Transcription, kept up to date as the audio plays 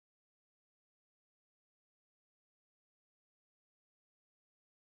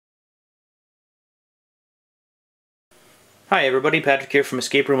Hi everybody, Patrick here from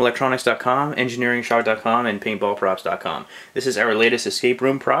EscapeRoomElectronics.com, EngineeringShop.com, and PaintballProps.com. This is our latest escape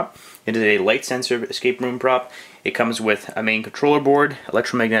room prop. It is a light sensor escape room prop. It comes with a main controller board,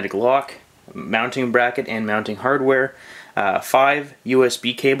 electromagnetic lock, mounting bracket and mounting hardware, 5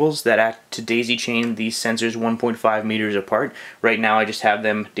 USB cables that act to daisy chain these sensors 1.5 meters apart. Right now I just have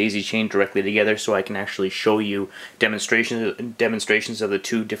them daisy chained directly together so I can actually show you demonstrations of the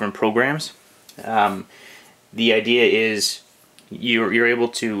two different programs. The idea is you're able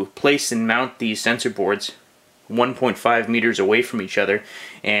to place and mount these sensor boards 1.5 meters away from each other,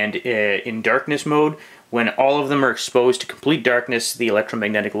 and in darkness mode, when all of them are exposed to complete darkness, the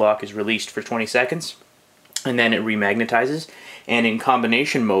electromagnetic lock is released for 20 seconds and then it remagnetizes. And in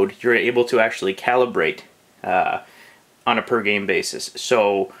combination mode, you're able to actually calibrate on a per game basis.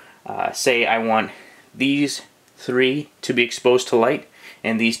 So say I want these 3 to be exposed to light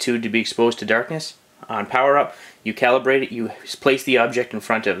and these 2 to be exposed to darkness. On power up, you calibrate it, you place the object in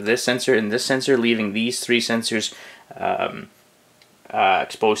front of this sensor and this sensor, leaving these 3 sensors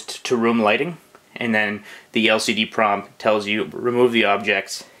exposed to room lighting, and then the LCD prompt tells you remove the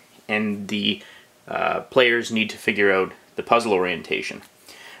objects, and the players need to figure out the puzzle orientation.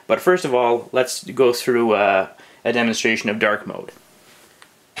 But first of all, let's go through a demonstration of dark mode.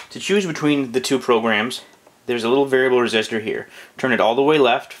 To choose between the two programs, there's a little variable resistor here. Turn it all the way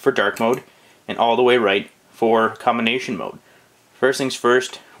left for dark mode and all the way right for combination mode. First things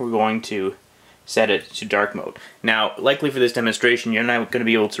first, we're going to set it to dark mode. Now, likely for this demonstration, you're not going to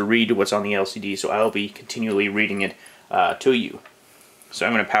be able to read what's on the LCD, so I'll be continually reading it to you. So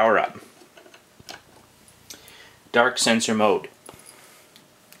I'm going to power up. Dark sensor mode.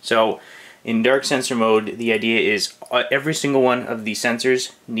 So in dark sensor mode, the idea is every single one of the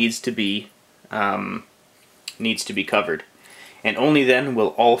sensors needs to be covered, and only then will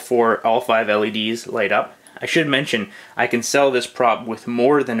all 5 LEDs light up. I should mention, I can sell this prop with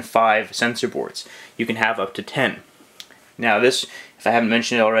more than 5 sensor boards. You can have up to 10. Now this, if I haven't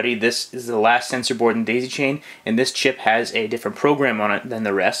mentioned it already, this is the last sensor board in daisy chain, and this chip has a different program on it than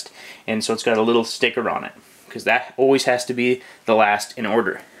the rest, and so it's got a little sticker on it, because that always has to be the last in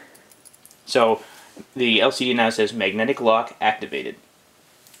order. So the LCD now says magnetic lock activated.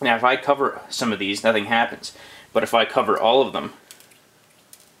 Now if I cover some of these, nothing happens. But if I cover all of them,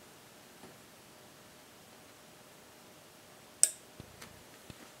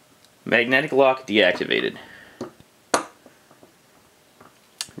 magnetic lock deactivated.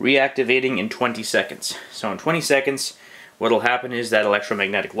 Reactivating in 20 seconds. So in 20 seconds, what will happen is that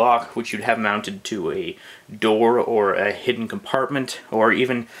electromagnetic lock, which you'd have mounted to a door or a hidden compartment, or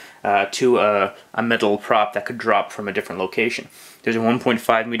even to a metal prop that could drop from a different location. There's a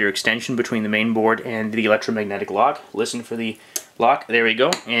 1.5 meter extension between the main board and the electromagnetic lock. Listen for the lock. There we go,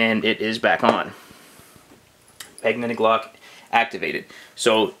 and it is back on. Magnetic lock activated.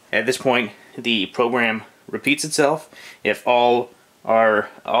 So at this point, the program repeats itself. If all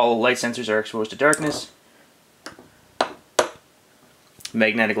light sensors are exposed to darkness,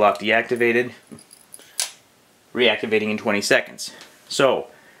 magnetic lock deactivated, reactivating in 20 seconds. So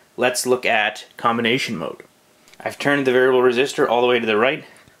let's look at combination mode. I've turned the variable resistor all the way to the right,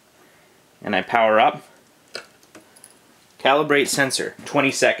 and I power up. Calibrate sensor,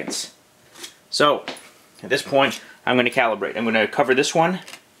 20 seconds. So at this point, I'm going to calibrate. I'm going to cover this one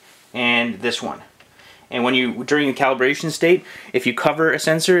and this one. And during the calibration state, if you cover a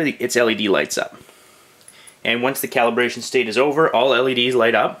sensor, its LED lights up. And once the calibration state is over, all LEDs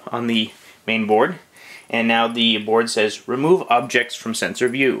light up on the main board. And now the board says, remove objects from sensor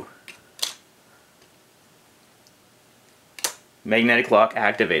view. Magnetic lock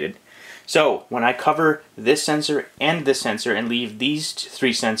activated. So when I cover this sensor and leave these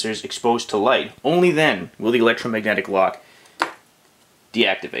 3 sensors exposed to light, only then will the electromagnetic lock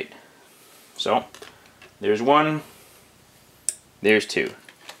deactivate. So there's 1, there's 2.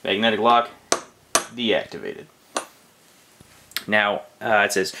 Magnetic lock deactivated. Now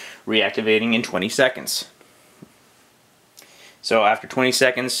it says reactivating in 20 seconds. So after 20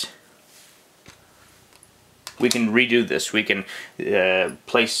 seconds, we can redo this. We can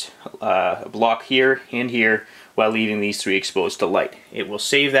place a block here and here while leaving these 3 exposed to light. It will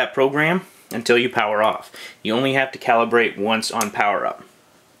save that program until you power off. You only have to calibrate once on power up.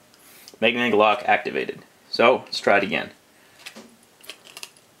 Magnetic lock activated. So let's try it again.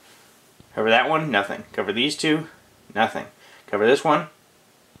 Cover that one, nothing. Cover these 2, nothing. Cover this one.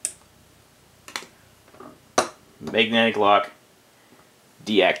 Magnetic lock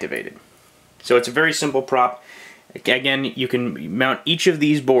deactivated. So it's a very simple prop. Again, you can mount each of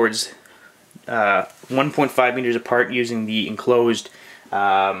these boards 1.5 meters apart using the enclosed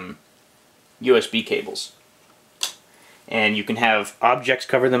USB cables. and you can have objects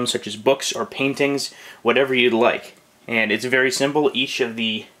cover them, such as books or paintings, whatever you'd like. And it's very simple. Each of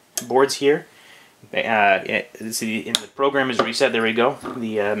the boards here, the program is reset. There we go.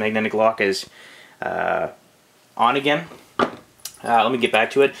 The magnetic lock is on again. Let me get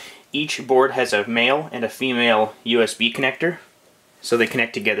back to it. Each board has a male and a female USB connector, so they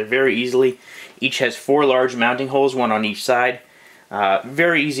connect together very easily. Each has 4 large mounting holes, one on each side.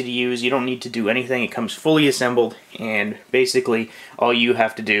 Very easy to use. You don't need to do anything. It comes fully assembled, and basically all you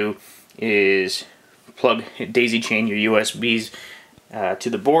have to do is daisy chain your USBs to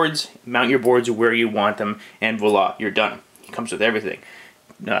the boards, mount your boards where you want them, and voila, you're done. It comes with everything.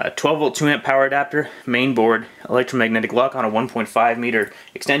 12-volt 2-amp power adapter, main board, electromagnetic lock on a 1.5 meter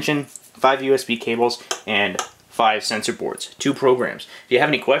extension, 5 USB cables, and 5 sensor boards, 2 programs. If you have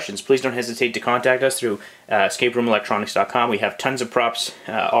any questions, please don't hesitate to contact us through escaperoomelectronics.com. We have tons of props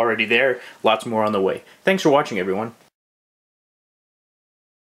already there, lots more on the way. Thanks for watching, everyone.